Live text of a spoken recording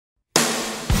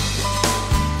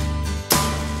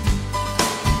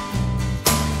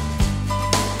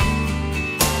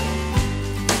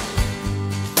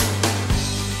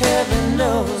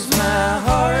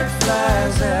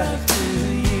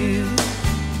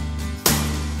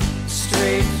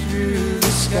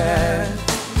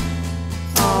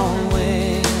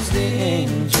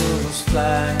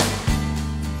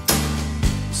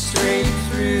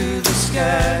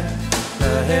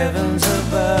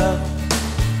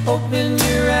Open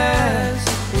your eyes,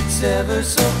 it's ever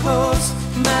so close.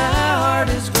 My heart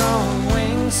has grown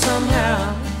wings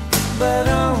somehow, but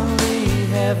only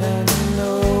heaven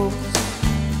knows.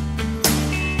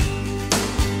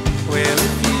 Well,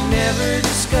 if you never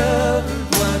discovered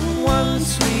what one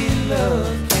sweet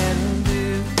love can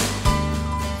do,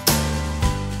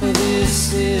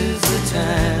 this is the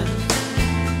time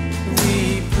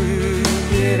we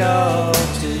prove it all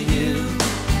to you.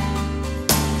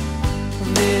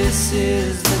 This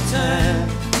is the time,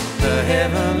 the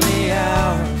heavenly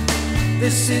hour.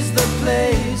 This is the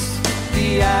place,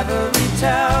 the ivory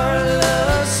tower.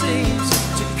 Love seems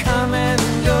to come and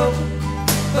go,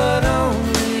 but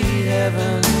only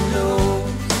heaven knows.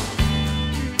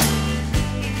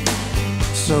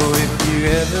 So if you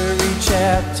ever reach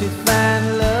out to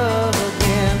find love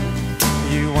again,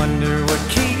 you wonder what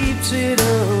keeps it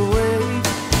away,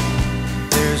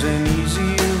 there's an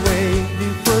easier way to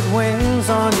put wings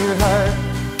on your heart.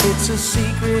 It's a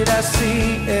secret I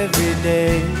see every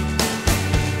day.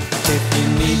 If you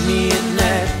need me at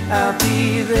night, I'll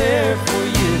be there for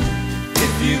you.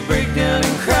 If you break down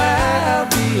and cry, I'll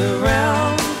be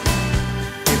around.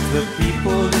 If the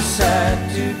people decide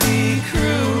to be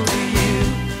cruel to you,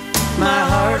 my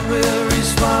heart will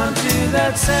respond to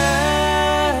that sound.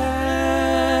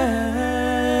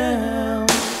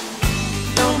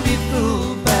 Don't be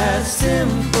fooled by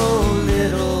simple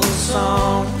little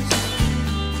songs.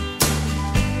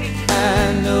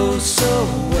 I know so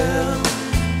well,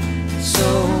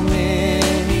 so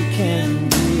many can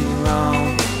be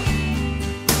wrong.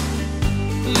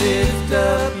 Lift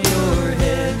up your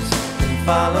heads and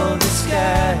follow the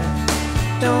sky.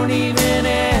 Don't even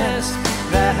ask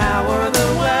the how or the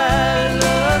why.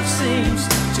 Love seems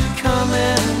to come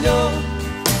and go,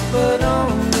 but